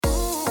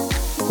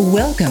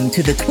Welcome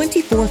to the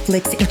 24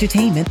 Flicks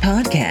Entertainment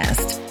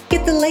Podcast.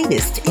 Get the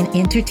latest in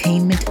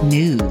entertainment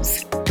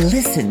news.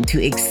 Listen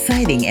to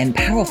exciting and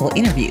powerful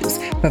interviews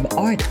from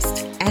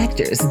artists,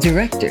 actors,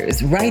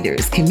 directors,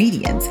 writers,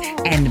 comedians,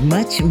 and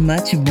much,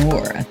 much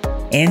more.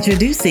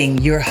 Introducing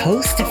your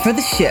host for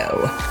the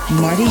show,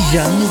 Marty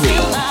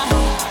Jean-Marie.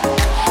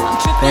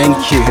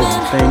 Thank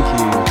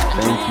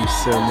you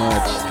so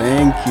much.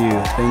 Thank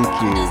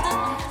you.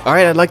 All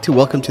right, I'd like to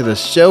welcome to the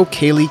show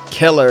Kaylee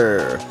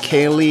Keller.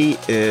 Kaylee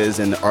is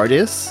an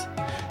artist.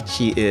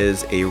 She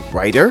is a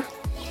writer.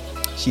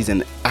 She's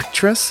an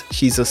actress.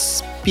 She's a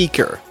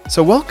speaker.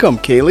 So welcome,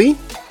 Kaylee.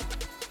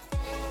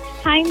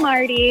 Hi,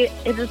 Marty.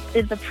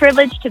 It's a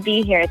privilege to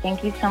be here.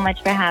 Thank you so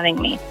much for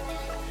having me.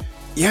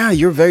 Yeah,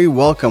 you're very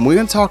welcome. We're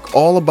going to talk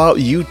all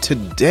about you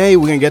today.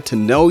 We're going to get to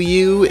know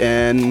you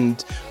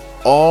and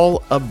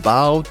all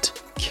about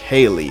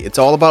Kaylee. It's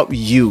all about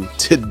you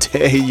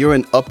today. You're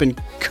an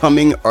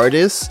up-and-coming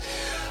artist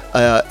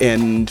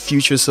and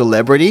future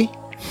celebrity.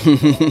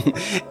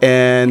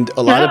 And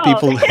a lot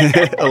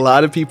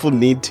of people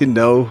need to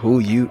know who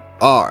you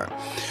are.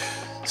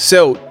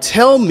 So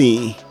tell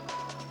me,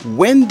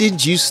 when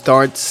did you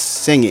start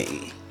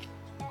singing?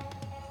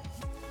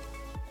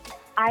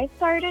 I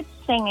started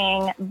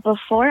singing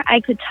before I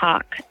could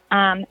talk.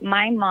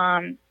 My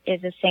mom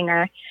is a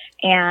singer,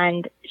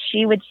 and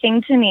she would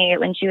sing to me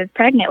when she was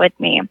pregnant with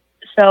me.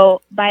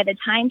 So by the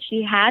time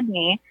she had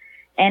me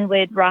and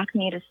would rock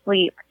me to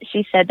sleep,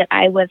 she said that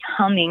I was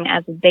humming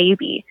as a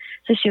baby.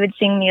 So she would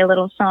sing me a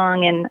little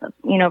song and,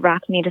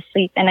 rock me to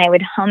sleep, and I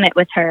would hum it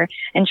with her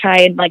and try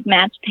and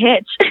match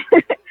pitch.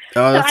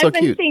 Oh, that's so I've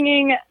been cute.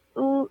 singing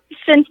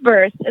since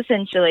birth,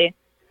 essentially.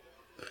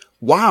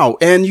 Wow.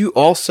 And you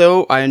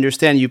also, I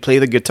understand you play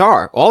the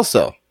guitar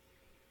also.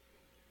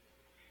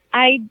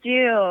 I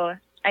do.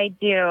 So,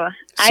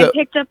 I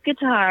picked up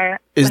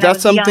guitar Is when that I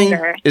was something?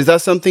 younger. Is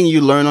that something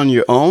you learn on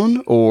your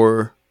own,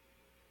 or?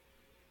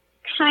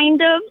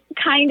 Kind of.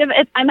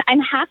 I'm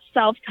half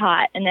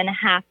self-taught and then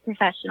half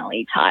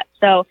professionally taught.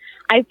 So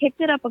I picked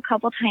it up a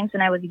couple times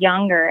when I was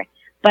younger,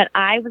 but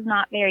I was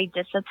not very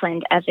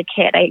disciplined as a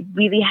kid. I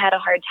really had a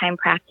hard time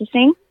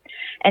practicing.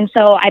 And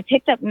so I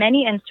picked up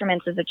many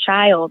instruments as a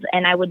child,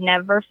 and I would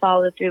never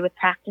follow through with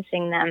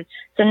practicing them.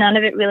 So none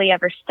of it really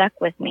ever stuck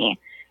with me.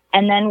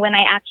 And then when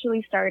I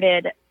actually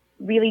started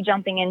really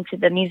jumping into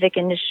the music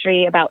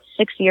industry about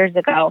 6 years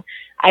ago,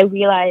 I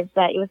realized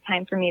that it was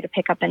time for me to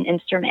pick up an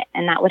instrument,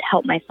 and that would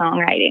help my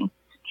songwriting.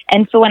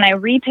 And so when I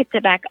re-picked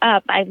it back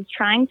up, I was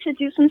trying to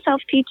do some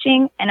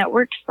self-teaching, and it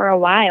worked for a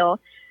while.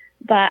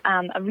 But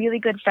a really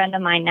good friend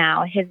of mine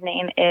now, his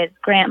name is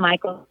Grant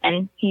Michael,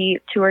 and he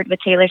toured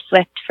with Taylor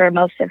Swift for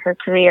most of her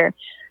career.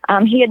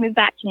 He had moved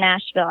back to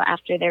Nashville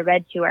after their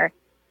Red tour,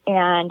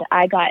 and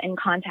I got in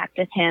contact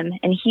with him,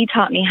 and he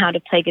taught me how to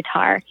play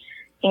guitar.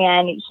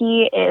 And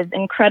he is an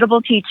incredible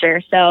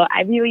teacher, so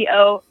I really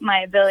owe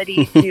my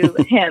ability to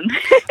him.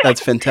 That's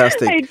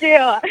fantastic. I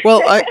do.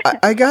 Well,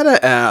 I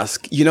gotta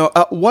ask,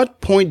 at what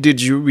point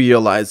did you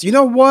realize, you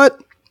know what,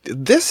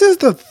 this is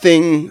the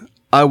thing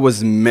I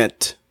was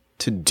meant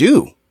to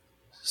do,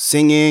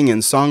 singing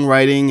and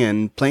songwriting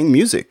and playing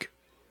music?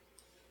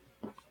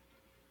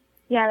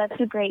 Yeah, that's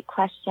a great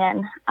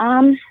question.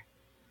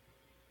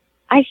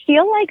 I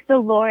feel like the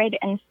Lord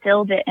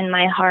instilled it in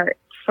my heart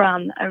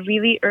from a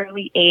really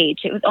early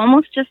age. It was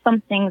almost just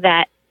something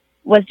that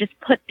was just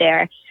put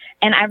there.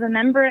 And I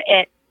remember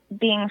it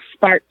being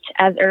sparked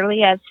as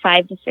early as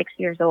 5 to 6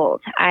 years old.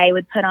 I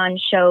would put on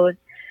shows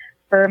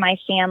for my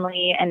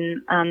family,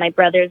 and my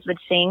brothers would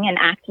sing and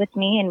act with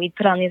me, and we'd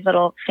put on these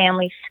little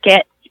family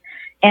skits.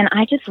 And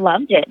I just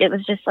loved it. It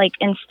was just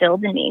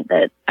instilled in me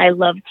that I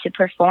loved to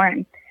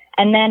perform.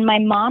 And then my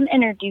mom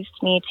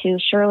introduced me to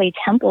Shirley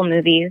Temple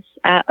movies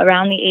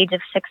around the age of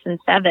 6 and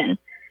 7.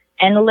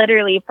 And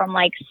literally from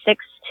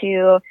 6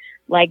 to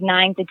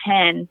 9 to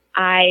 10,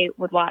 I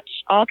would watch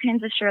all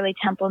kinds of Shirley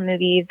Temple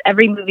movies,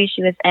 every movie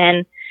she was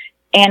in.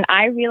 And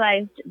I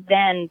realized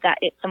then that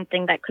it's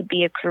something that could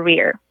be a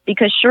career,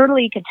 because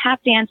Shirley could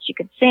tap dance, she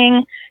could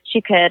sing,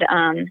 she could,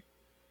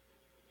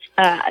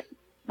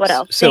 what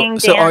else? Sing,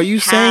 So dance, are you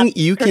saying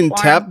you can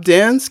perform. tap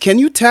dance? Can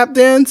you tap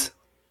dance?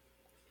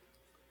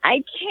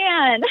 I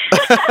can.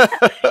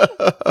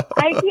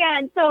 I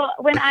can. So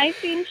when I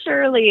seen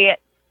Shirley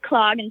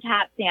clog and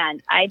tap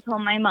dance, I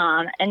told my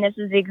mom, and this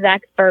is the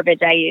exact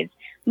verbiage I used,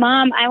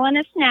 "Mom, I want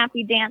a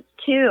snappy dance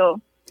too."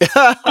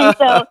 And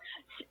so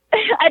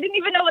I didn't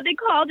even know what they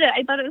called it.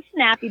 I thought it was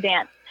snappy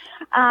dance.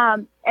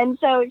 And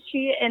so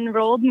she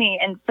enrolled me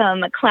in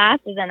some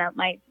classes in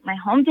my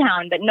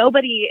hometown, but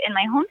nobody in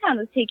my hometown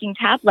was taking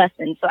tap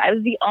lessons. So I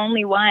was the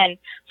only one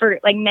for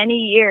many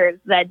years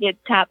that did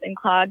tap and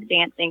clog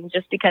dancing,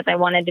 just because I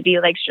wanted to be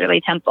like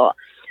Shirley Temple.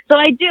 So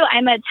I do.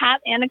 I'm a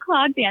tap and a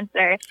clog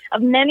dancer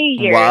of many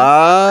years.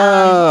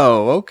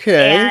 Wow.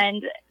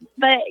 Okay.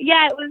 But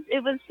yeah,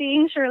 it was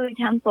seeing Shirley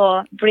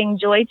Temple bring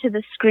joy to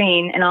the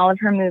screen in all of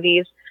her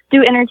movies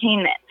through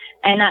entertainment.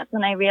 And that's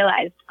when I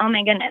realized, oh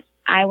my goodness,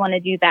 I want to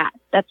do that.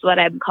 That's what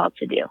I'm called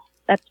to do.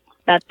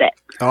 That's it.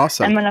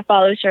 Awesome. I'm going to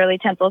follow Shirley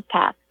Temple's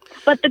path.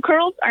 But the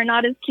curls are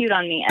not as cute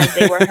on me as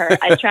they were her.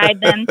 I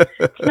tried them.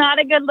 It's not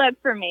a good look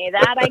for me.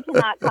 That I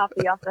cannot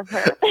copy off of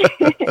her.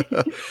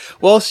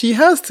 Well, she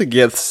has to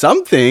get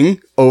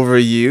something over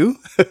you.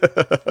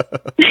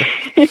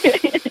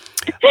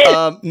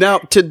 Now,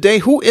 today,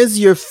 who is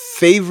your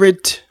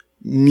favorite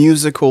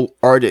musical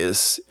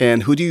artist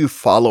and who do you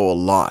follow a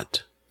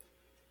lot?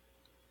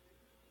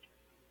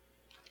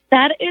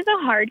 That is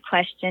a hard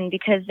question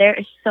because there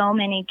are so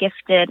many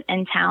gifted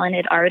and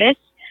talented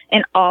artists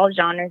in all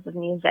genres of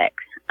music.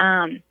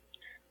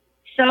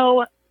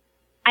 So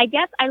I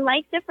guess I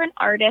like different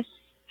artists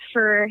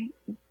for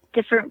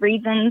different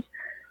reasons,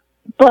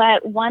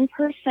 but one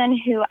person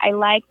who I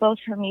like both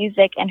her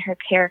music and her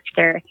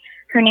character,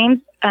 her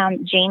name's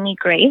Jamie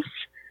Grace.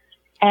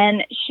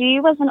 And she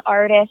was an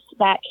artist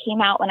that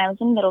came out when I was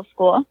in middle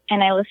school,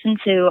 and I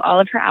listened to all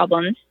of her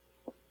albums.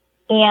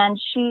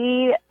 And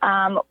she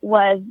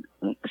was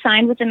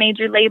signed with a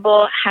major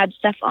label, had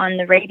stuff on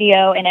the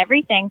radio and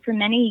everything for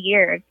many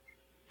years.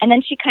 And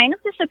then she kind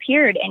of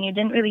disappeared, and you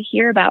didn't really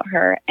hear about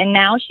her. And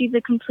now she's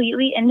a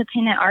completely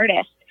independent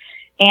artist,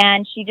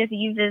 and she just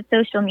uses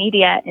social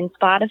media and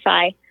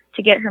Spotify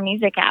to get her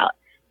music out.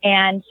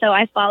 And so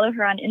I follow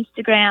her on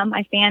Instagram.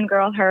 I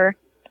fangirl her.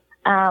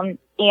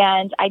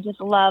 And I just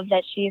love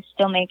that she is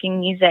still making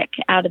music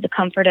out of the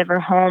comfort of her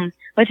home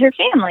with her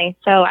family.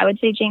 So I would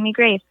say Jamie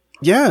Grace.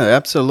 Yeah,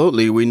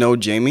 absolutely. We know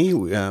Jamie.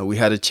 We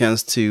had a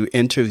chance to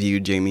interview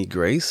Jamie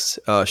Grace.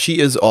 She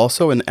is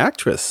also an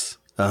actress.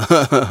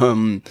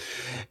 And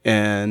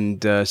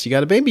she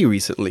got a baby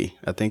recently,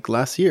 I think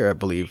last year, I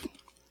believe.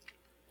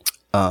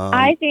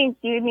 I think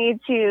you need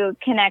to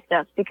connect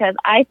us because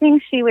I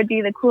think she would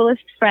be the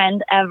coolest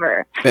friend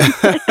ever.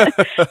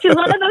 She's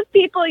one of those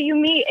people you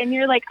meet and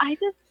you're like,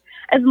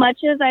 as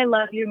much as I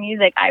love your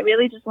music, I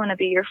really just want to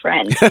be your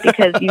friend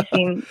because you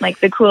seem like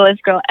the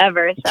coolest girl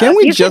ever. So can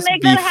we you just can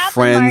make be that happen,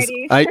 friends?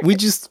 Marty. We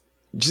just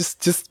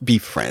be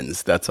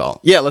friends. That's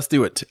all. Yeah, let's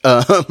do it.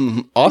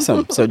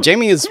 Awesome. So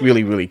Jamie is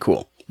really, really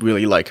cool.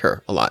 Really like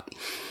her a lot.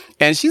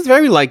 And she's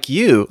very like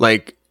you,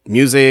 like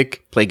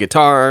music, play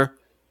guitar,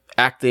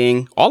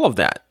 acting, all of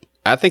that.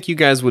 I think you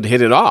guys would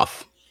hit it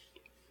off.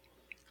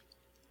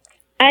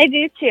 I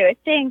do too.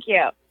 Thank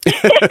you.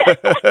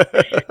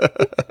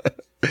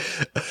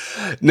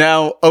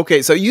 Now,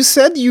 okay, so you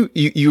said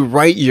you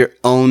write your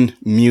own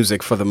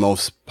music for the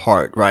most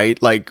part,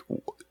 right? Like,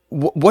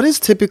 what is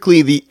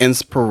typically the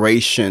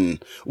inspiration?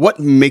 What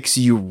makes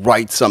you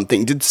write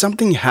something? Did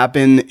something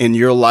happen in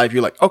your life?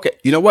 You're like, okay,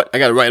 you know what? I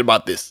got to write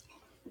about this.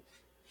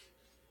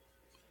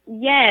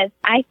 Yes,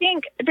 I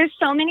think there's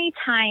so many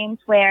times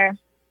where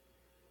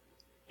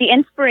the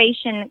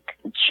inspiration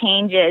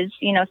changes.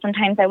 You know,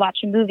 sometimes I watch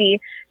a movie,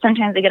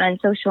 sometimes I get on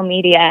social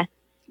media,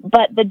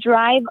 but the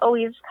drive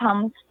always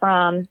comes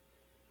from,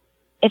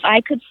 if I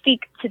could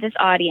speak to this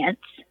audience,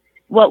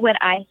 what would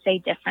I say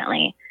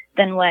differently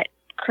than what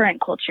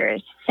current culture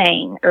is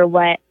saying or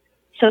what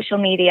social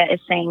media is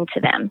saying to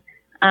them?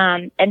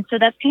 And so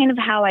that's kind of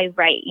how I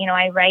write. You know,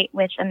 I write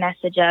with a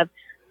message of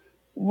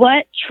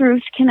what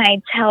truth can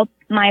I tell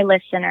my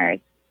listeners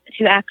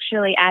to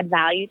actually add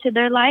value to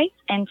their life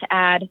and to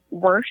add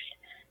worth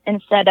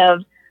instead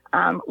of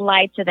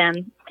lie to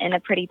them in a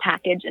pretty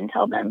package and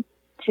tell them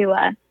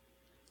to,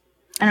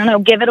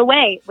 give it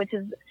away, which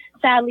is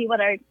sadly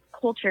what our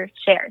culture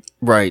shares.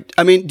 Right.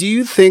 I mean, do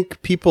you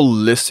think people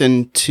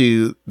listen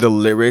to the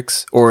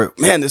lyrics or,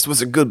 man, this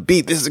was a good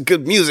beat, this is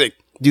good music?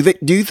 Do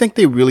you think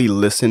they really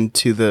listen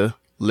to the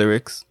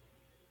lyrics?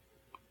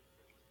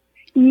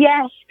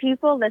 Yes,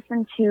 people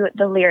listen to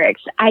the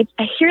lyrics. I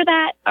hear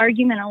that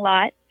argument a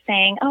lot,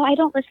 saying, oh, I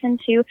don't listen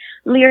to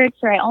lyrics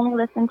or I only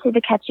listen to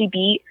the catchy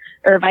beat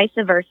or vice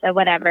versa,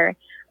 whatever.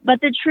 But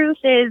the truth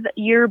is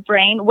your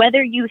brain,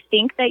 whether you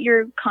think that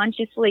you're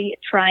consciously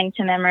trying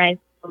to memorize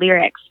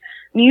lyrics,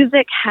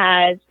 music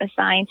has a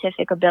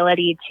scientific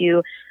ability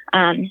to,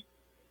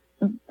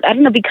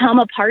 become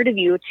a part of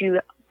you,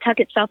 to tuck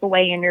itself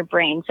away in your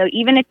brain. So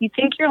even if you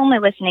think you're only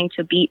listening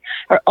to a beat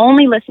or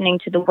only listening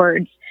to the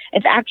words,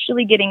 it's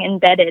actually getting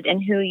embedded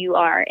in who you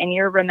are. And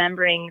you're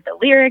remembering the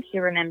lyrics,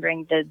 you're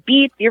remembering the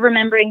beats, you're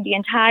remembering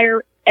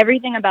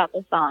everything about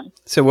the song.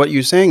 So what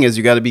you're saying is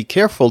you got to be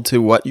careful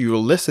to what you're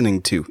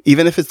listening to,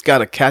 even if it's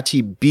got a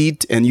catchy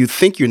beat and you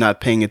think you're not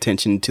paying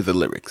attention to the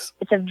lyrics.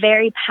 It's a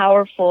very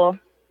powerful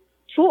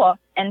tool.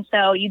 And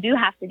so you do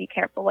have to be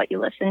careful what you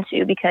listen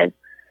to because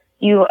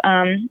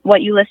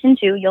what you listen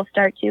to, you'll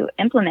start to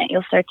implement,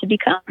 you'll start to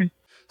become.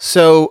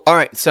 So, all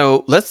right.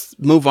 So let's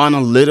move on a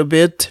little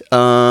bit.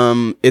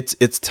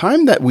 It's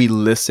time that we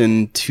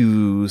listen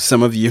to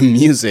some of your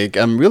music.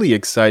 I'm really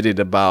excited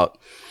about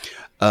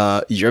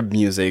your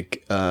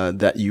music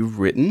that you've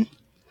written.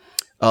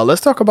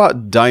 Let's talk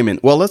about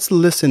Diamond. Well, let's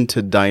listen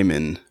to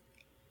Diamond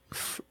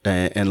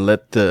and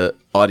let the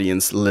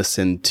audience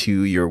listen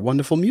to your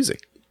wonderful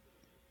music.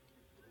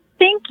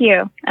 Thank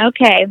you.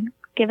 Okay,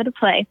 give it a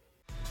play.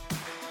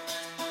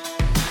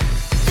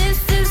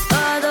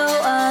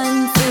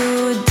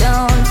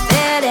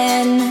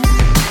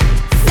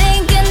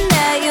 Thinking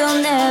that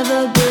you'll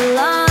never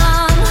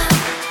belong,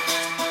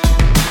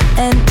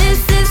 and this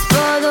is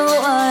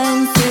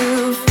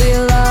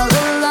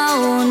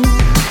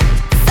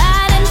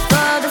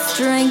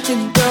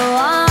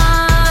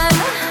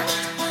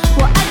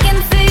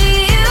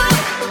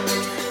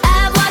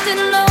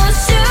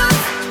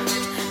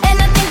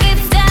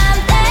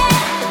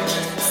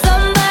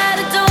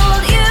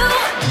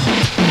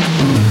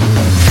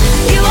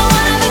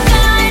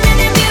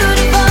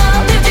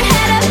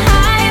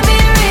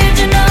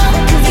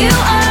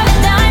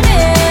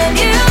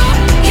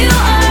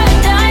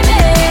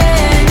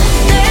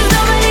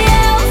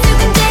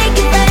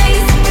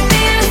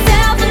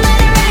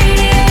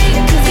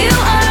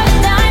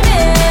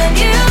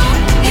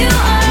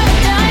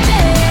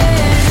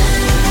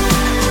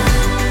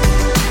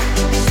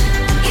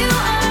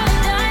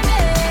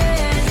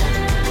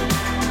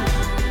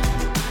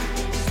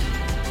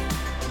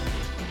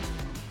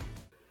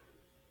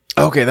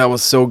Okay, that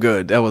was so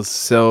good. That was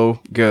so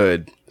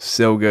good.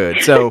 So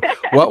good. So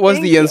what was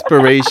the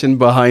inspiration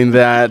behind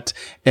that?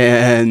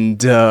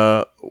 And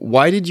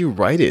why did you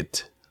write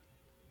it?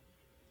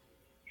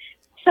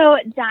 So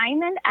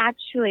Diamond,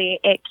 actually,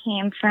 it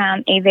came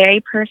from a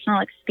very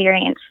personal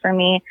experience for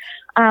me.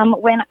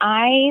 When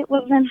I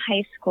was in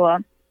high school,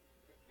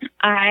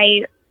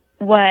 I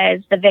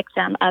was the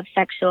victim of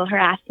sexual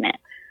harassment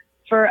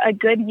for a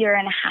good year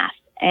and a half.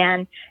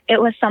 And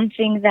it was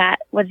something that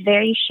was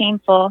very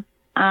shameful.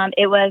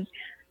 It was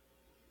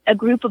a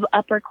group of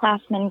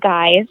upperclassmen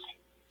guys.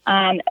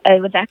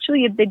 It was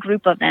actually a big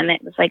group of them.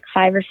 It was like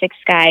 5 or 6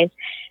 guys.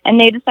 And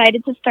they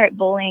decided to start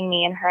bullying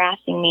me and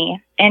harassing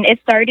me. And it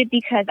started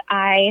because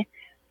I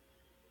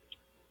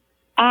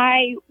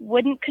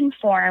wouldn't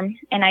conform,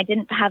 and I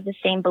didn't have the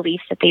same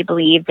beliefs that they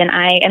believed. And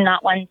I am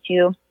not one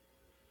to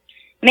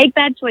make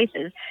bad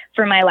choices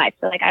for my life.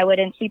 So like I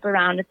wouldn't sleep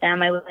around with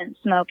them. I wouldn't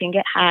smoke and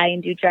get high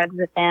and do drugs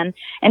with them.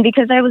 And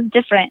because I was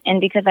different and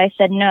because I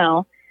said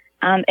no,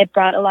 it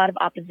brought a lot of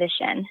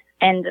opposition.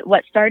 And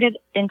what started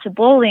into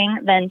bullying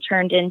then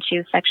turned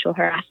into sexual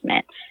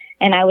harassment.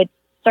 And I was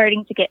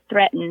starting to get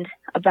threatened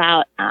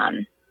about,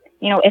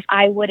 if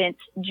I wouldn't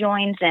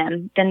join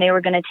them, then they were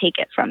going to take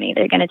it from me.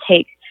 They're going to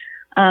take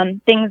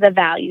things of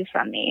value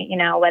from me,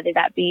 whether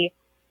that be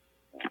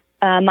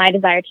my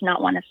desire to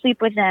not want to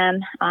sleep with them.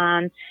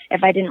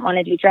 If I didn't want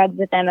to do drugs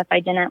with them, if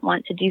I didn't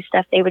want to do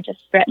stuff, they would just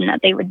threaten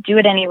that they would do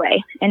it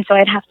anyway. And so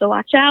I'd have to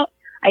watch out.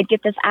 I'd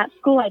get this at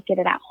school. I'd get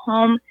it at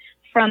home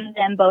from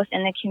them, both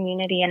in the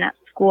community and at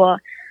school.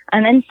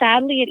 And then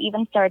sadly, it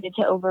even started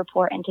to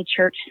overpour into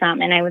church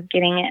some, and I was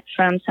getting it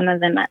from some of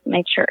them at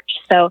my church.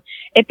 So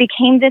it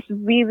became this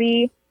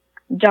really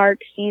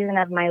dark season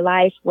of my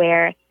life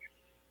where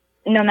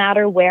no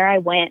matter where I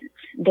went,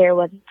 there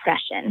was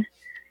oppression.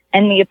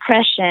 And the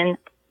oppression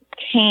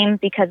came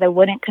because I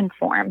wouldn't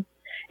conform,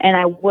 and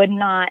I would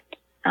not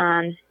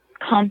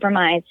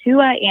compromise who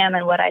I am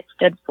and what I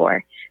stood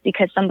for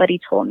because somebody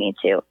told me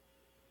to.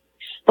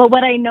 But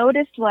what I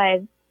noticed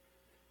was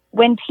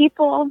when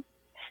people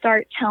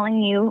start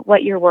telling you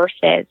what your worth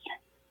is,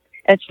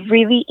 it's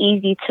really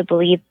easy to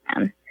believe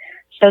them.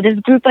 So this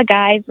group of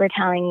guys were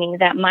telling me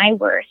that my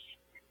worth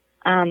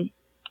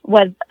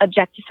was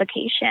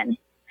objectification,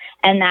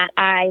 and that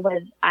I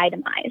was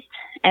itemized,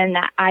 and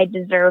that I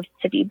deserved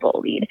to be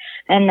bullied,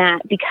 and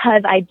that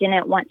because I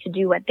didn't want to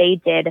do what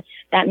they did,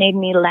 that made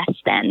me less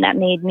than, that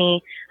made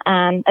me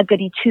a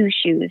goody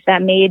two-shoes,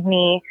 that made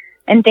me,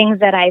 and things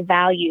that I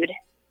valued,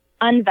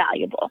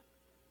 unvaluable.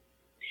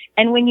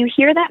 And when you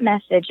hear that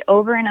message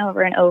over and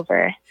over and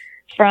over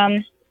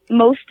from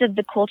most of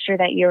the culture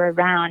that you're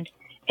around,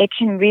 it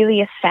can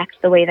really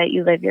affect the way that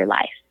you live your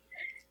life.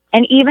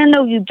 And even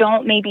though you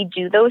don't maybe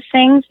do those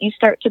things, you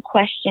start to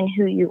question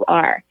who you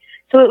are.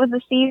 So it was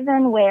a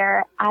season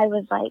where I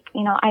was like,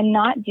 I'm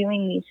not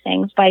doing these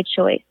things by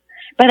choice,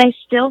 but I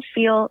still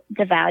feel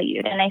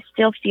devalued, and I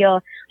still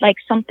feel like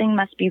something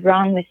must be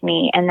wrong with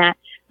me, and that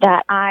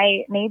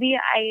I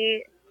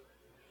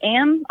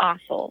am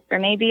awful, or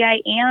maybe I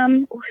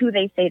am who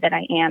they say that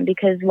I am,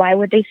 because why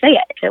would they say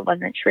it if it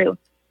wasn't true?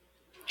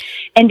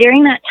 And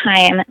during that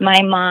time,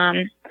 my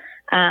mom,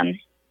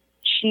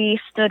 she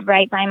stood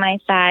right by my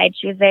side.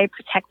 She was very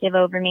protective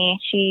over me.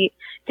 She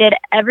did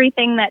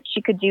everything that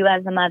she could do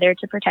as a mother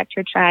to protect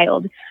her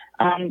child.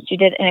 She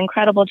did an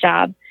incredible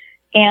job.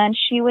 And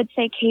she would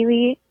say,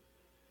 Kaylee,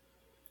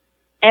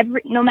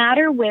 no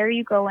matter where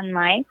you go in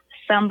life,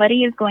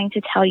 somebody is going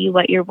to tell you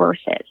what your worth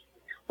is.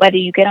 Whether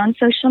you get on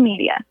social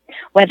media,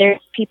 whether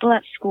it's people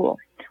at school,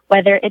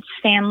 whether it's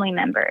family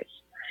members,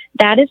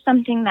 that is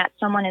something that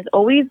someone is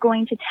always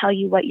going to tell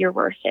you what your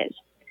worth is.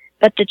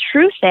 But the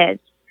truth is,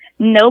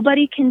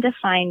 nobody can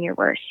define your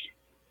worth.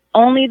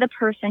 Only the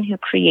person who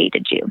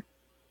created you.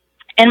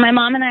 And my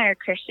mom and I are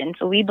Christians,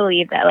 so we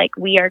believe that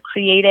we are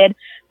created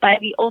by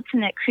the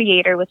ultimate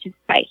creator, which is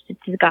Christ.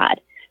 It's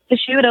God. So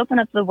she would open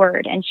up the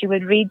word and she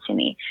would read to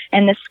me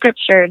and the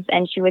scriptures,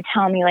 and she would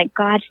tell me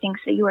God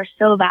thinks that you are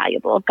so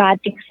valuable. God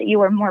thinks that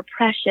you are more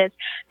precious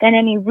than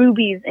any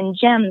rubies and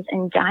gems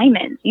and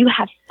diamonds. You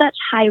have such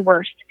high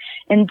worth,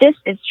 and this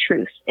is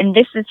truth, and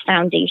this is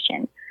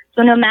foundation.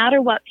 So no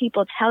matter what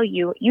people tell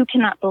you, you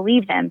cannot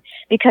believe them,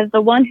 because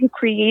the one who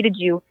created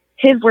you,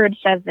 his word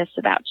says this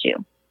about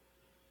you.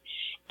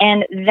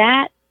 And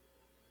that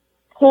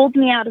pulled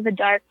me out of a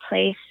dark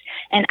place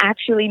and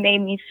actually made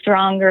me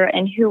stronger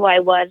in who I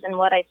was and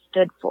what I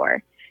stood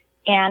for.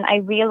 And I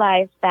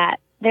realized that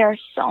there are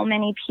so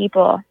many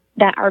people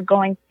that are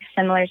going through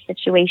similar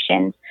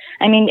situations.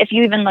 I mean, if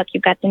you even look,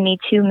 you've got the Me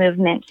Too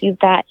movement. You've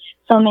got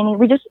so many.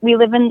 We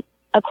live in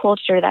a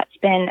culture that's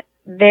been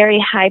very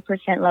high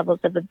 % levels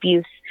of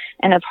abuse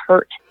and of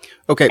hurt.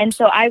 Okay. And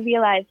so I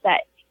realized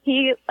that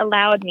he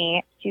allowed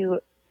me to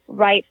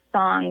write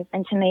songs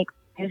and to make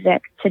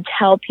music to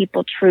tell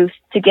people truth,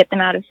 to get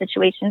them out of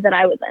situations that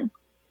I was in.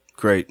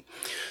 Great.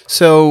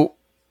 So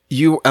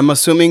I'm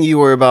assuming you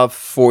were about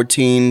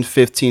 14,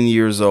 15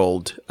 years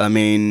old. I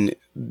mean,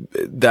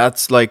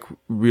 that's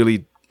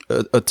really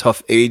a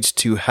tough age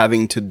to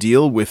having to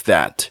deal with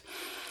that.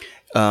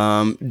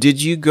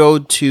 Did you go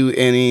to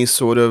any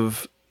sort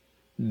of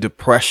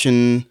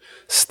depression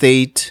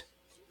state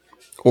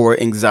or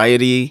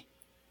anxiety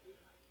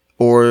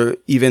or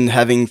even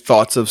having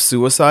thoughts of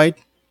suicide?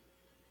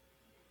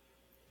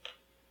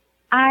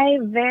 I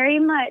very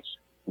much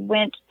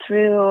went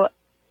through.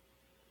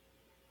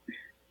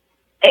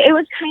 It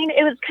was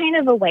kind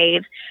of a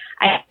wave.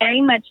 I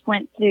very much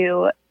went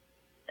through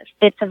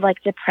fits of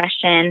like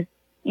depression.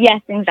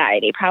 Yes,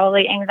 anxiety.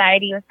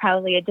 Anxiety was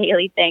probably a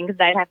daily thing because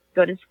I'd have to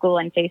go to school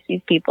and face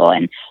these people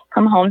and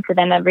come home to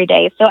them every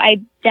day. So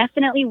I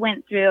definitely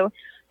went through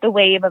the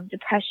wave of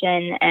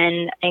depression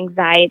and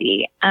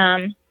anxiety.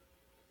 And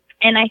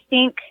I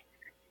think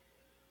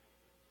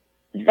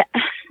that,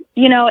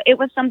 it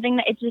was something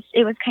that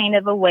it was kind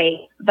of a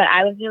wave, but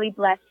I was really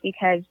blessed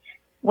because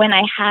when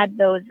I had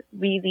those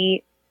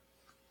really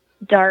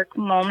dark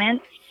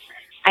moments,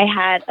 I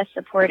had a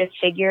supportive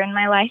figure in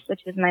my life,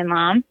 which was my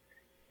mom.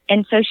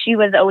 And so she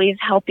was always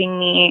helping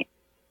me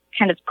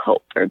kind of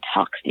cope or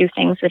talk through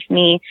things with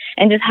me.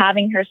 And just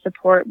having her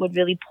support would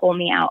really pull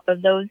me out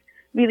of those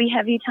really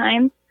heavy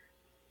times.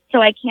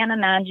 So I can't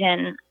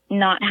imagine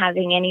not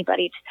having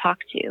anybody to talk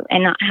to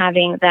and not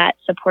having that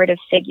supportive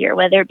figure,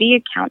 whether it be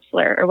a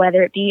counselor or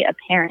whether it be a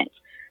parent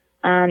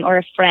or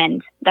a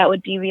friend. That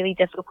would be really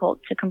difficult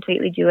to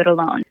completely do it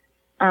alone.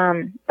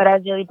 But I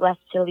was really blessed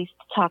to at least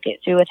talk it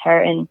through with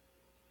her, and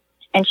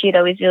she'd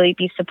always really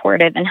be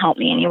supportive and help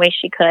me any way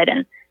she could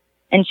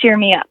and cheer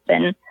me up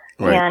and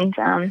right.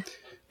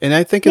 And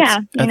I think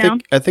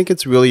I think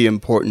it's really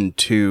important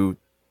to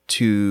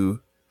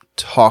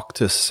talk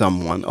to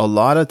someone. A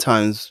lot of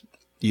times,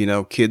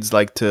 kids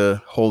like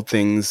to hold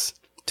things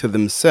to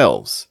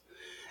themselves,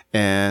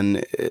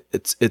 and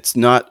it's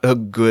not a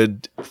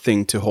good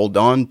thing to hold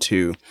on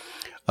to.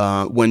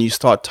 When you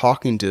start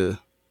talking to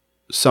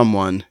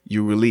someone,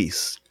 you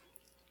release.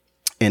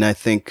 And I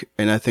think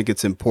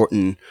it's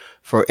important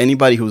for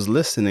anybody who's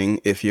listening,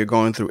 if you're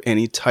going through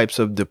any types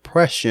of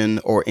depression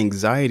or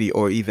anxiety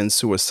or even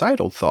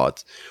suicidal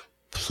thoughts,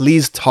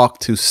 please talk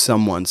to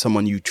someone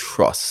you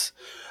trust,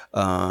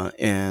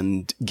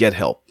 and get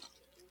help.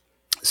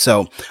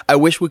 So I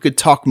wish we could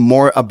talk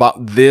more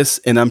about this,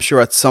 and I'm sure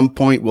at some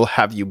point we'll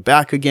have you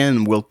back again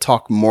and we'll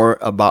talk more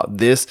about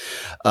this.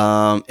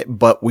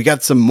 But we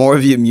got some more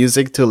of your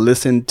music to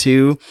listen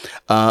to.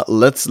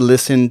 Let's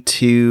listen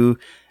to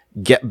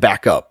Get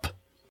Back Up.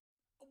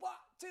 1,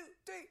 2,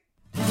 3.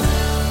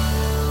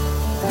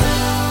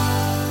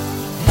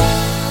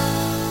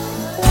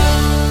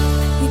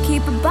 You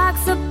keep a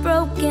box of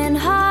broken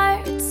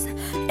hearts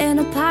in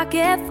a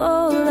pocket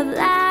full of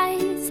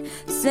lies,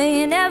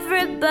 saying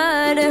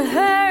everybody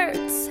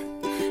hurts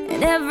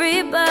and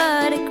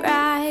everybody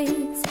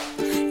cries.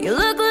 You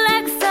look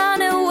like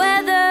sunny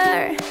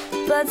weather,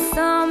 but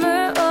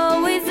summer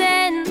always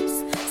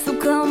ends. So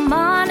come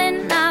on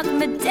and knock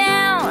me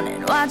down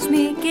and watch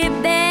me get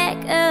back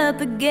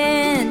up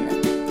again. Knock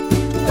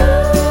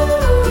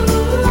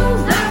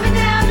me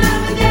down,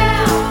 knock me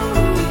down.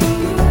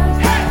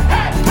 Hey,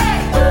 hey,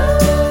 hey.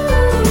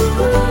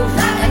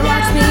 And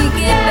watch me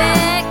get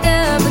back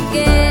up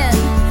again.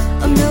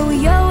 I'm no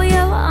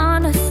yo-yo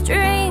on a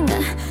string,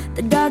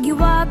 the dog you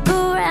walk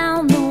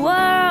around the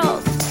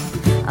world.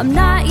 I'm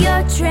not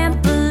your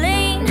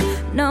trampoline,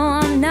 no,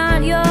 I'm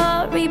not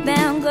your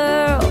rebound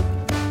girl.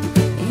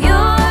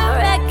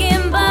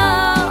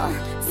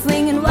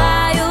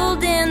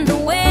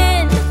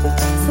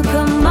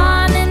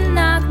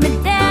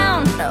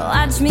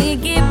 Me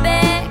get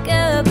back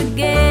up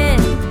again.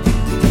 Knock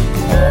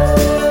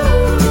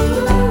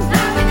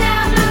me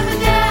down, knock me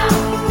down.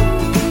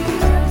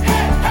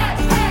 Hey, hey,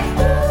 hey.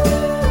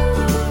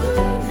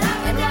 Knock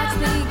me down,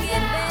 me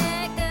get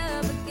back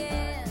up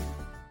again.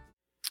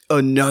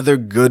 Another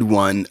good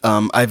one.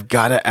 I've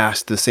got to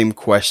ask the same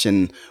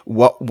question.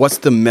 What's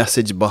the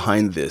message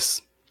behind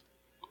this?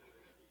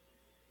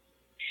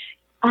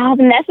 The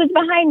message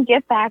behind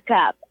Get Back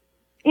Up.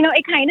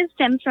 It kind of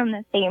stems from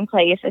the same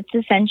place. It's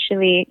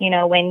essentially,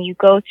 when you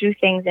go through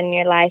things in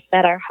your life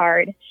that are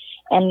hard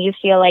and you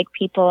feel like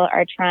people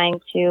are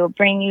trying to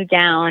bring you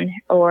down,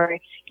 or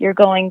you're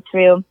going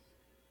through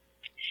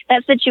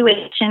that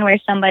situation where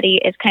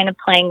somebody is kind of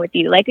playing with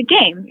you like a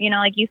game,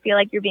 like you feel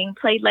like you're being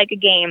played like a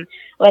game,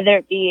 whether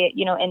it be,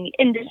 in the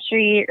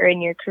industry or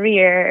in your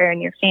career or in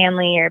your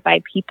family or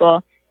by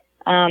people.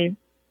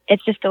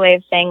 It's just a way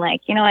of saying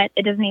like, you know what,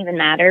 it doesn't even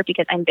matter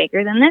because I'm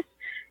bigger than this.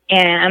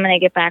 And I'm going to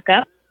get back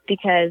up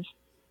because,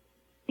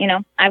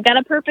 I've got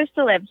a purpose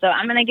to live. So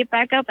I'm going to get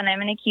back up and I'm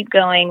going to keep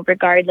going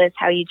regardless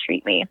how you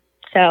treat me.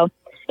 So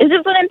it's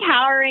just an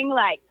empowering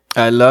life.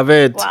 I love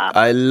it. Wow.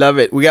 I love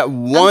it. We got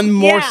one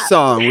more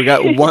song. We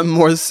got one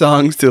more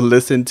song to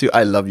listen to.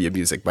 I love your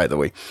music, by the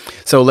way.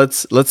 So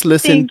let's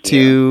listen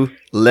to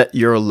Let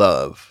Your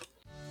Love.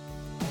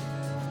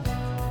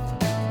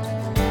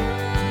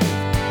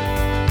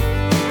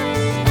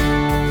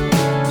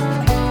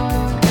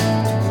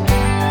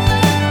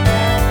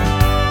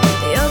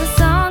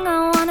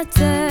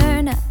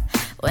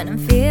 When I'm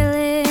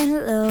feeling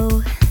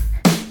low,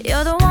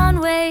 you're the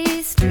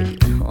one-way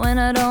street when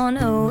I don't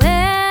know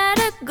where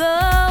to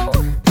go.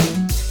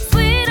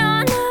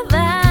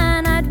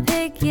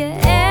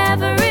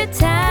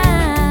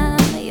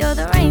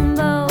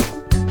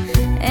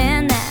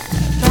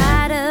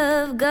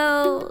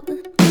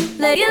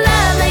 your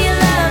love, let your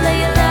love, let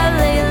your love,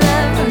 let your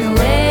love run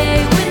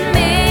away with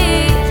me.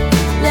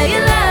 Let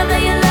your love,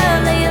 let your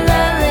love, let your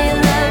love, let your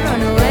love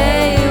run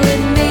away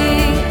with me.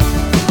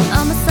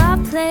 I'm a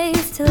soft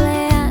place to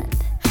land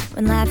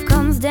when life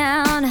comes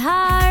down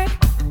hard.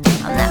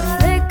 I'm that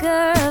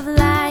flicker of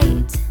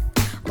light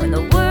when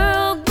the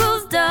world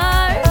grows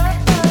dark.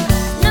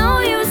 No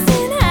use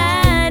in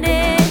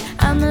hiding,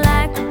 I'm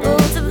like a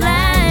bolt of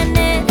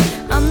lightning.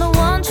 I'm the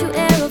one true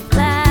arrow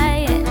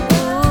flying,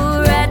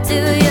 ooh, right to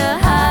your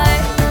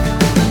heart.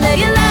 Let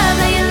your love,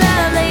 let your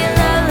love, let your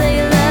love, let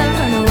your love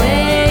run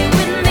away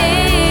with me.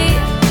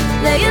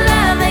 Let your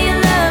love, let your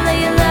love, let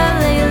your love,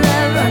 let your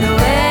love run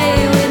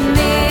away with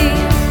me.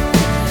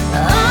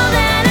 All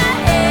that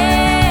I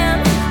am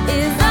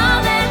is all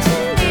that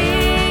you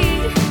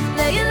need.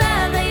 Let your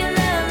love, let your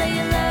love, let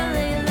your love,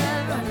 let your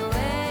love run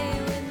away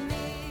with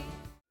me.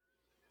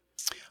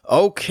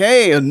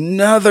 Okay,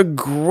 another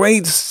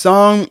great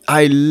song.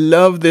 I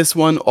love this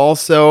one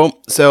also.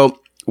 So,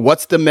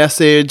 what's the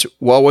message?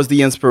 What was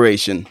the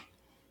inspiration?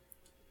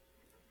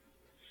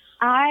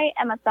 I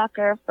am a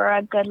sucker for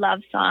a good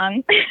love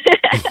song.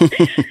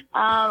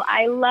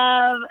 I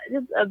love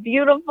just a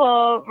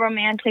beautiful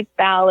romantic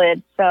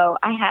ballad. So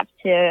I have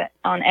to,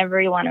 on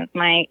every one of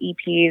my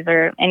EPs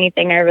or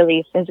anything I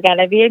release, there's got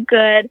to be a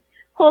good,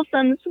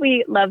 wholesome,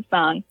 sweet love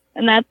song.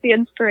 And that's the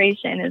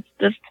inspiration. It's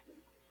just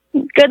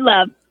good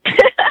love.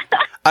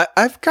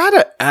 I've got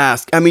to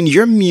ask. I mean,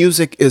 your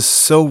music is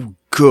so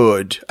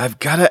good. I've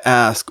got to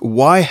ask,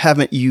 why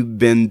haven't you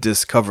been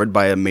discovered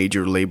by a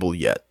major label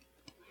yet?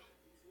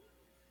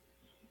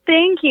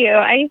 Thank you.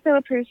 I so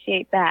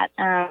appreciate that.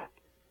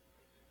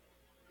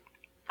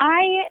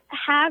 I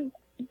have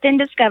been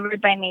discovered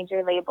by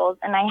major labels,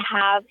 and I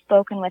have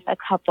spoken with a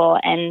couple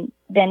and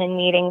been in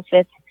meetings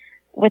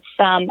with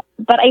some.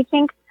 But I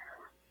think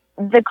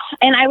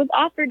and I was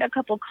offered a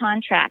couple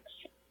contracts,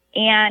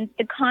 and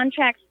the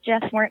contracts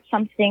just weren't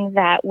something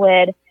that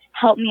would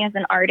help me as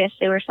an artist.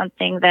 They were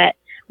something that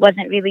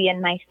wasn't really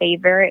in my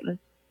favor. It was,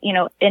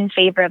 in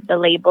favor of the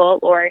label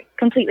or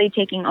completely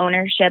taking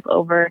ownership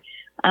over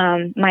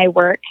my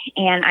work.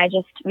 And I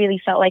just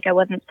really felt like I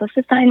wasn't supposed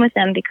to sign with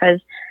them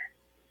because,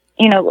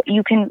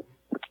 you can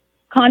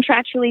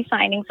contractually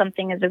signing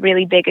something is a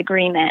really big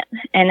agreement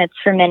and it's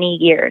for many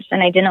years.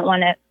 And I didn't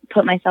want to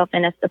put myself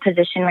in a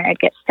position where I'd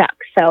get stuck.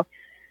 So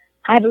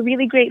I have a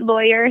really great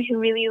lawyer who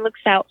really looks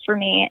out for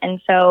me.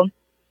 And so,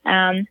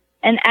 and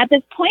at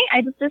this point,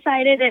 I just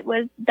decided it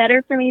was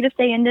better for me to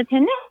stay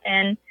independent,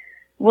 and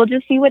we'll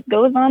just see what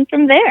goes on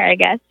from there, I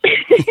guess.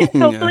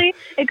 Hopefully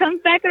it comes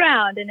back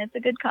around and it's a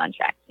good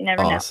contract. You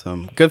never know.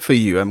 Awesome. Good for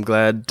you. I'm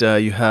glad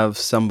you have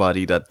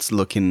somebody that's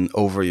looking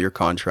over your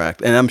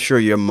contract. And I'm sure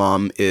your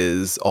mom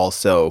is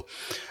also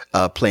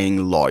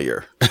playing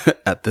lawyer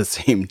at the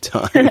same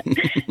time.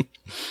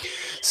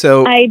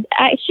 So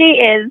she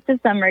is to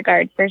some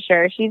regard, for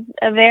sure. She's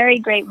a very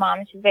great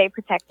mom. She's very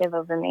protective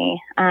over me.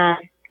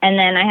 And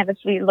then I have a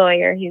sweet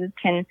lawyer who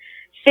can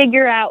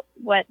figure out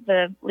what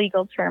the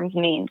legal terms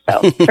mean.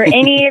 So for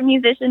any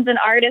musicians and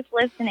artists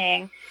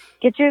listening,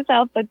 get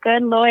yourself a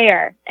good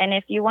lawyer. And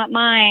if you want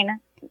mine,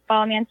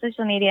 follow me on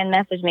social media and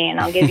message me, and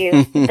I'll give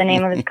you the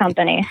name of his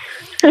company.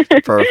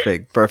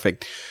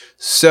 Perfect.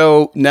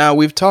 So now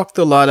we've talked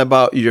a lot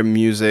about your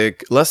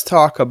music. Let's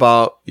talk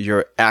about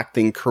your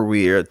acting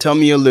career. Tell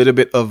me a little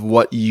bit of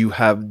what you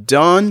have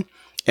done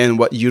and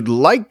what you'd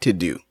like to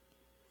do.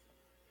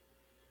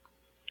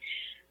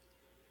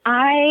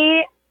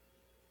 I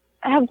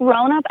have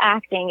grown up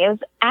acting. It was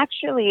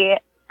actually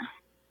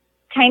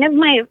kind of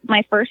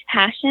my first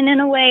passion in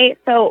a way.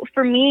 So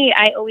for me,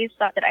 I always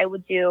thought that I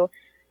would do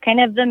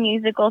kind of the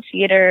musical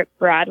theater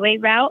Broadway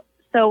route.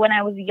 So when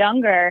I was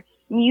younger,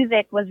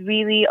 music was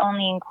really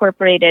only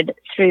incorporated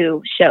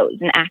through shows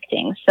and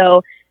acting.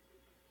 So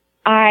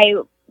I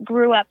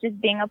grew up just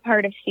being a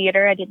part of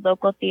theater. I did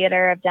local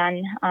theater. I've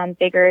done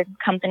bigger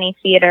company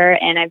theater,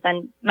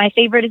 and my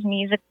favorite is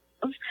musicals.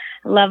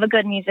 Love a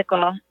good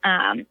musical.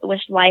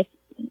 Wish life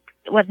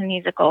was a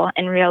musical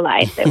in real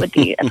life. It would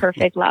be a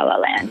perfect La La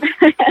Land.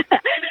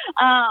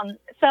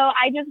 So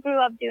I just grew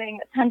up doing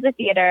tons of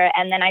theater,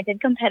 and then I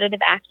did competitive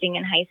acting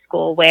in high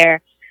school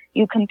where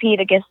you compete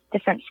against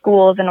different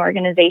schools and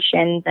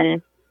organizations,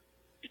 and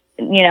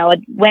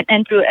went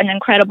in through an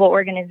incredible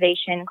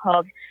organization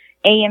called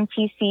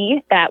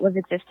AMTC that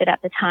existed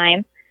at the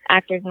time,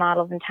 Actors,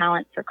 Models, and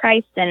Talent for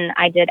Christ, and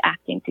I did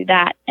acting through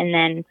that, and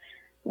then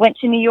went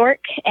to New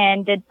York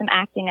and did some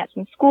acting at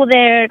some school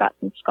there, got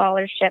some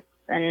scholarships,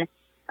 and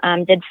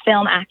did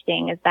film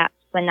acting. That's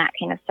when that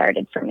kind of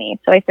started for me.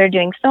 So I started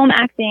doing film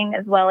acting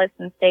as well as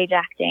some stage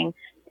acting.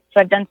 So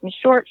I've done some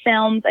short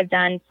films. I've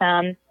done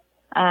some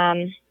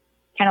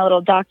kind of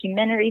little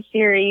documentary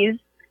series.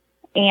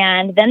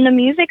 And then the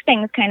music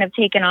thing's kind of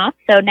taken off.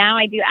 So now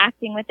I do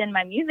acting within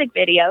my music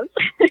videos.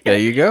 There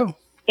you go.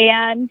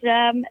 And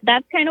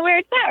that's kind of where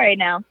it's at right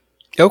now.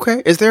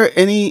 Okay. Is there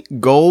any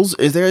goals?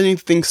 Is there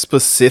anything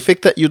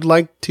specific that you'd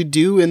like to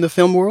do in the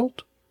film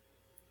world?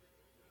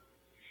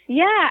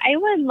 Yeah, I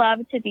would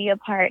love to be a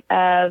part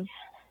of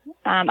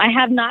I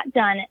have not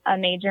done a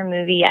major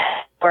movie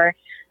yet, or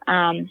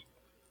I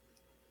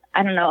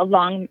don't know,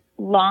 a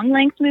long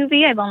length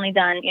movie. I've only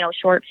done,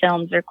 short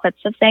films or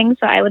clips of things.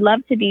 So I would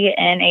love to be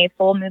in a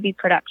full movie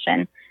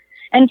production.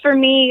 And for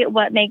me,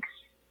 what makes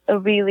a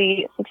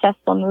really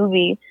successful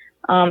movie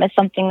is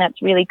something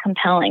that's really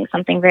compelling,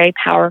 something very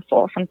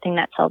powerful, something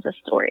that tells a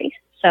story.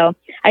 So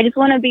I just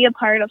want to be a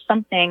part of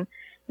something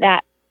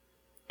that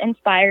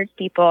inspires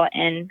people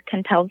and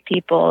compels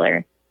people,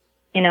 or,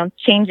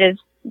 changes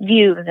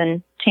views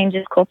and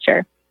changes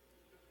culture.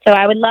 So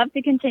I would love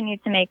to continue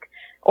to make,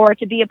 or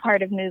to be a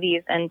part of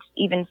movies and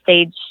even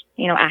stage,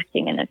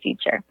 acting in the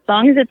future. As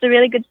long as it's a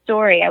really good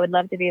story, I would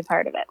love to be a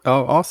part of it.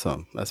 Oh,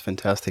 awesome. That's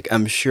fantastic.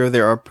 I'm sure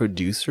there are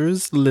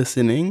producers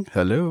listening.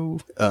 Hello.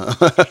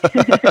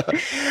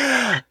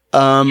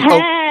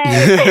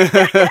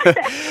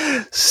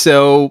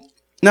 So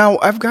now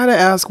I've got to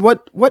ask,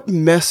 what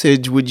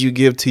message would you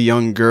give to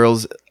young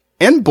girls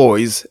and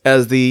boys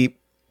as they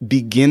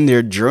begin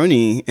their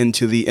journey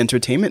into the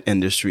entertainment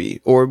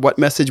industry? Or what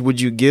message would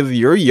you give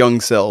your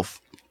young self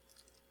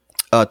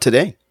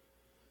today?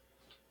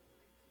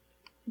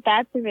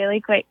 That's a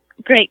really great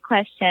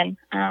question.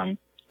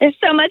 There's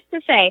so much to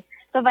say.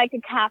 So if I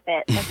could cap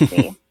it, let's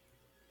see.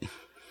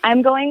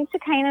 I'm going to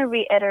kind of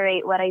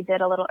reiterate what I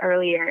did a little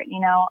earlier.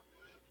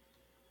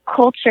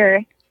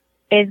 Culture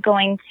is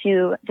going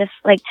to just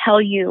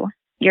tell you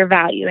your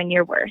value and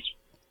your worth.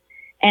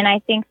 And I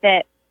think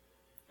that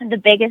the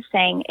biggest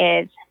thing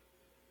is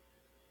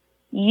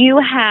you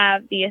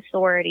have the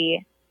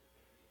authority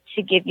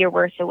to give your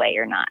worth away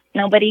or not.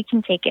 Nobody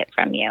can take it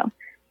from you.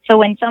 So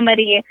when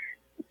somebody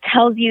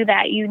tells you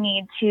that you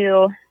need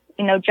to,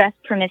 dress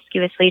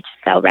promiscuously to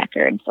sell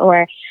records,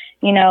 or,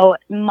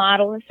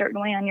 model a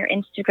certain way on your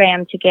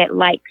Instagram to get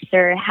likes,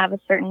 or have a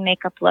certain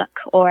makeup look,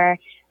 or,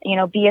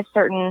 be a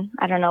certain,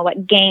 I don't know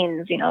what,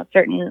 gains, a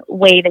certain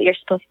way that you're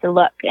supposed to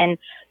look. And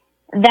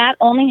that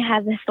only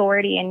has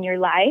authority in your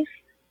life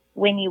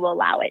when you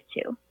allow it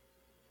to.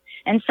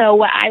 And so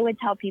what I would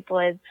tell people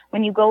is,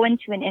 when you go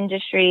into an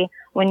industry,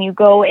 when you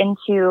go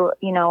into,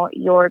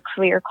 your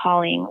career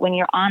calling, when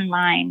you're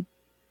online,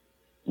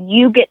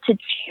 you get to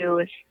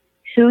choose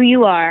who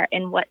you are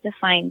and what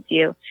defines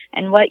you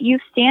and what you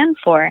stand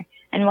for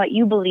and what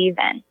you believe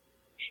in.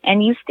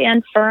 And you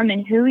stand firm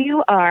in who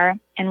you are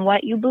and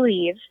what you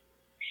believe,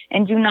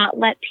 and do not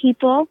let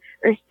people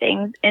or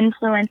things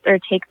influence or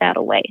take that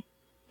away,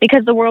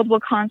 because the world will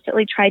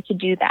constantly try to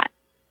do that.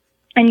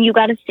 And you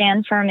got to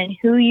stand firm in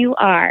who you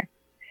are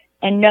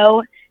and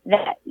know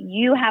that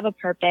you have a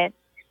purpose.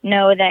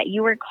 Know that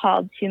you were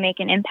called to make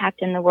an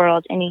impact in the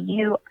world, and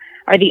you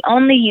are the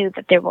only you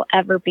that there will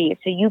ever be.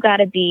 So you got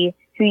to be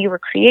who you were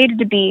created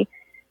to be,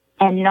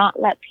 and not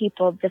let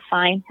people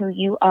define who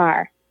you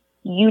are.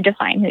 You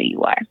define who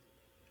you are.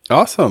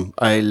 Awesome.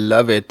 I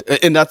love it.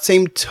 In that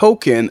same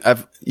token,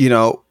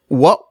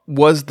 what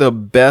was the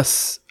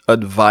best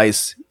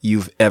advice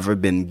you've ever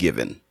been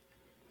given?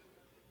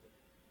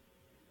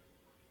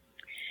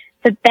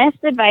 The best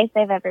advice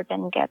I've ever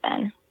been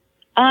given.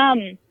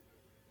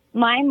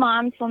 My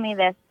mom told me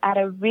this at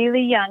a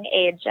really young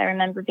age. I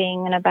remember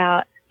being in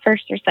about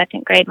first or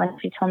second grade when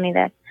she told me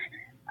this.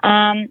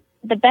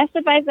 The best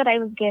advice that I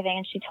was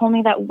giving, she told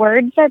me that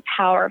words are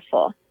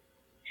powerful,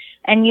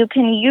 and you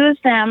can use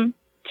them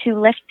to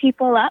lift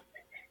people up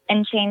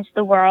and change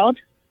the world,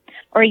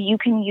 or you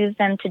can use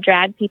them to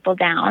drag people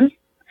down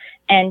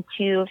and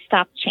to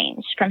stop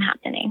change from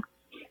happening.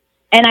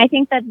 And I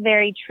think that's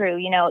very true.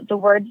 The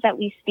words that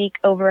we speak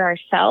over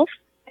ourselves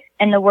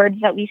and the words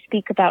that we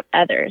speak about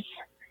others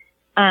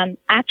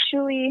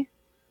actually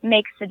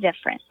makes a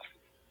difference.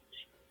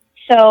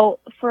 So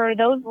for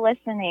those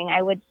listening,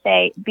 I would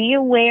say, be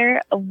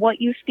aware of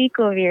what you speak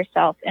over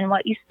yourself and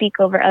what you speak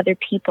over other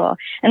people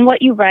and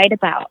what you write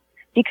about,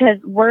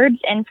 because words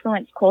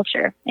influence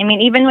culture. I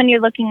mean, even when you're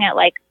looking at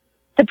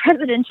the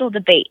presidential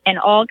debate and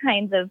all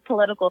kinds of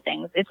political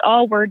things, it's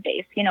all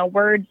word-based.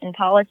 Words and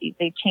policies,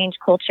 they change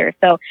culture.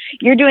 So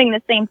you're doing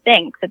the same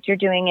thing, except you're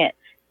doing it,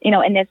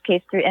 in this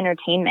case, through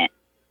entertainment.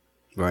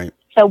 Right.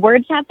 So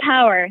words have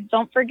power.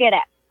 Don't forget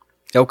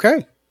it.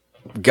 Okay.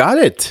 Got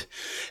it.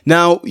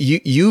 Now,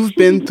 you've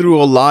been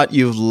through a lot.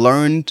 You've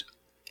learned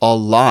a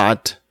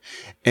lot.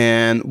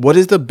 And what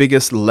is the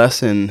biggest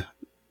lesson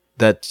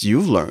that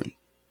you've learned?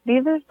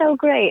 These are so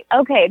great.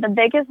 Okay, the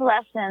biggest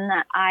lesson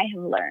that I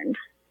have learned.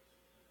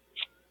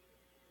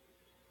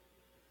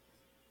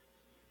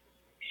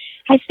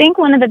 I think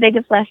one of the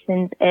biggest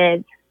lessons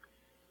is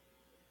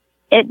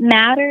it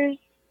matters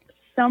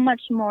so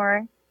much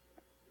more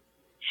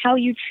how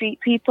you treat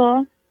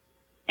people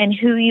and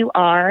who you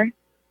are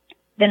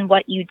than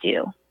what you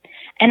do.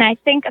 And I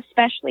think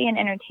especially in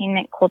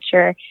entertainment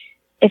culture,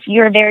 if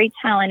you're very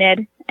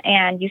talented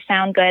and you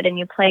sound good and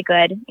you play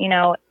good,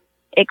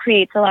 it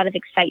creates a lot of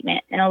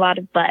excitement and a lot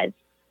of buzz.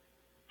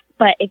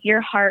 But if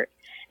your heart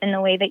and the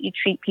way that you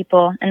treat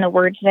people and the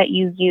words that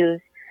you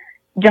use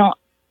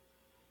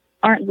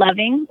aren't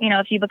loving,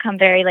 if you become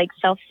very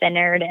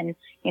self-centered and,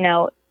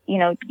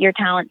 your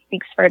talent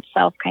speaks for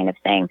itself kind of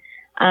thing,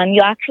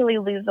 you'll actually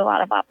lose a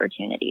lot of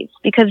opportunities,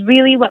 because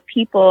really what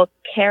people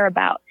care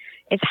about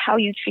is how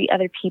you treat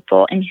other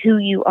people and who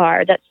you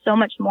are. That's so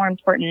much more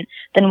important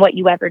than what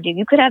you ever do.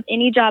 You could have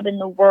any job in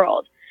the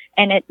world,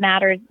 and it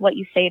matters what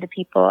you say to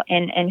people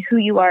and who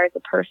you are as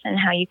a person,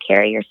 how you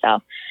carry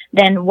yourself,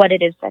 than what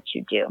it is that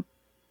you do.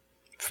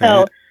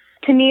 So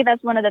to me,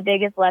 that's one of the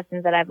biggest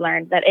lessons that I've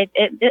learned, that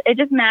it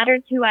just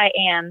matters who I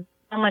am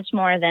so much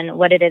more than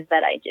what it is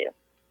that I do.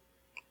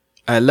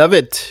 I love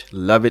it.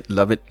 Love it,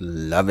 love it,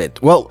 love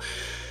it. Well,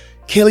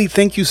 Kaylee,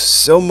 thank you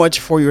so much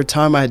for your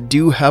time. I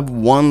do have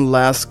one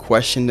last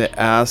question to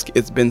ask.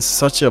 It's been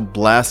such a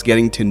blast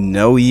getting to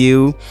know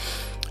you.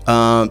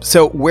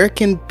 So where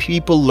can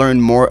people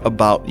learn more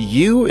about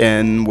you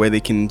and where they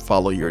can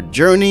follow your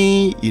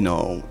journey,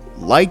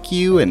 like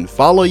you and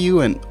follow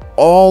you and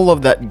all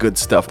of that good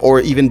stuff, or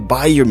even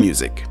buy your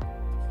music?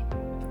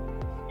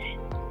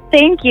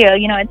 Thank you.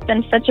 It's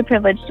been such a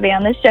privilege to be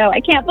on this show. I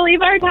can't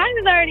believe our time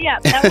is already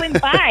up. That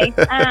went by.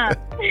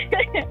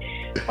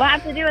 We'll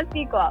have to do a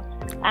sequel.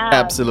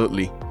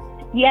 Absolutely.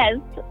 Yes.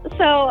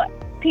 So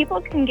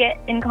people can get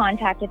in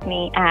contact with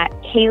me at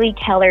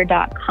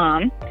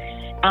KayleeKeller.com.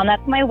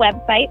 That's my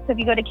website. So if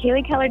you go to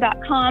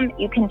KayleeKeller.com,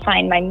 you can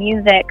find my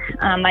music.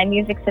 My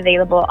music's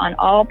available on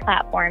all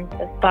platforms,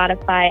 so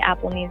Spotify,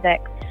 Apple Music,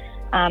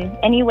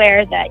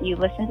 anywhere that you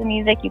listen to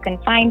music, you can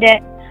find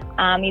it.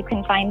 You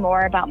can find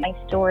more about my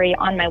story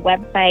on my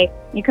website.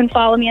 You can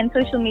follow me on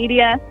social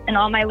media, and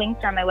all my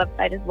links are on my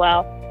website as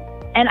well.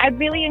 And I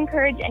really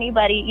encourage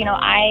anybody,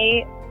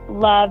 I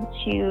love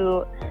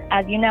to,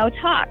 as you know,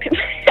 talk.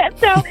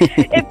 So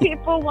if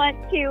people want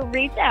to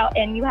reach out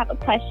and you have a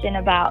question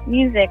about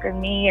music or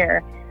me,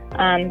 or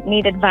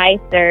need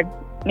advice, or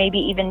maybe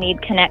even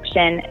need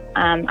connection,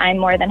 I'm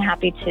more than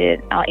happy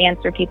to. I'll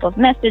answer people's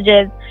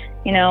messages,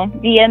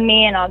 DM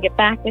me, and I'll get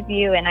back with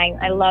you. And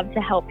I love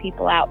to help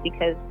people out,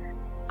 because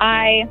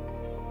I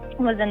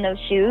was in those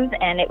shoes,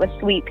 and it was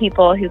sweet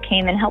people who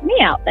came and helped me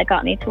out that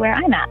got me to where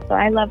I'm at. So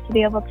I love to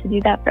be able to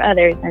do that for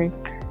others. And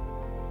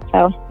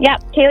so, yeah,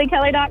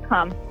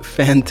 KayleeKeller.com.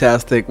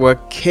 Fantastic. Well,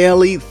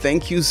 Kaylee,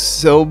 thank you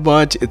so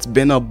much. It's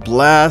been a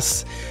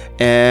blast,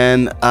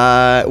 and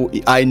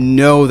I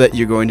know that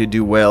you're going to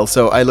do well.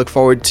 So I look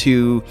forward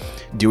to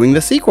doing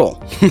the sequel.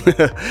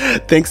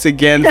 Thanks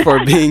again for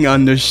being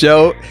on the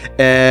show,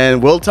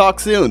 and we'll talk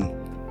soon.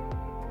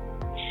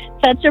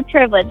 Such a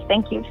privilege.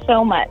 Thank you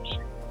so much.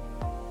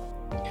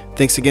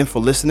 Thanks again for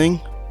listening.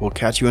 We'll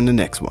catch you on the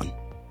next one.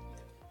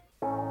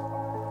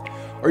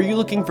 Are you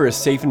looking for a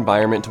safe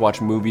environment to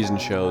watch movies and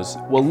shows?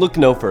 Well, look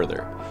no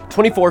further.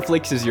 24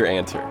 Flix is your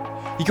answer.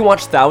 You can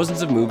watch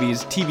thousands of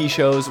movies, TV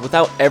shows,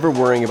 without ever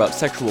worrying about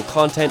sexual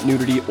content,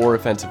 nudity, or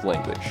offensive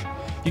language.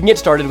 You can get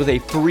started with a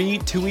free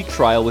 2-week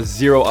trial with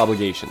 0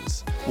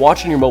 obligations.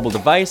 Watch on your mobile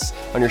device,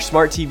 on your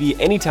smart TV,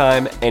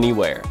 anytime,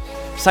 anywhere.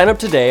 Sign up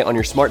today on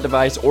your smart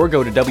device or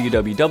go to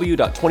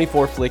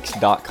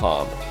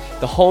www.24flix.com,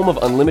 the home of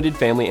unlimited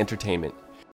family entertainment.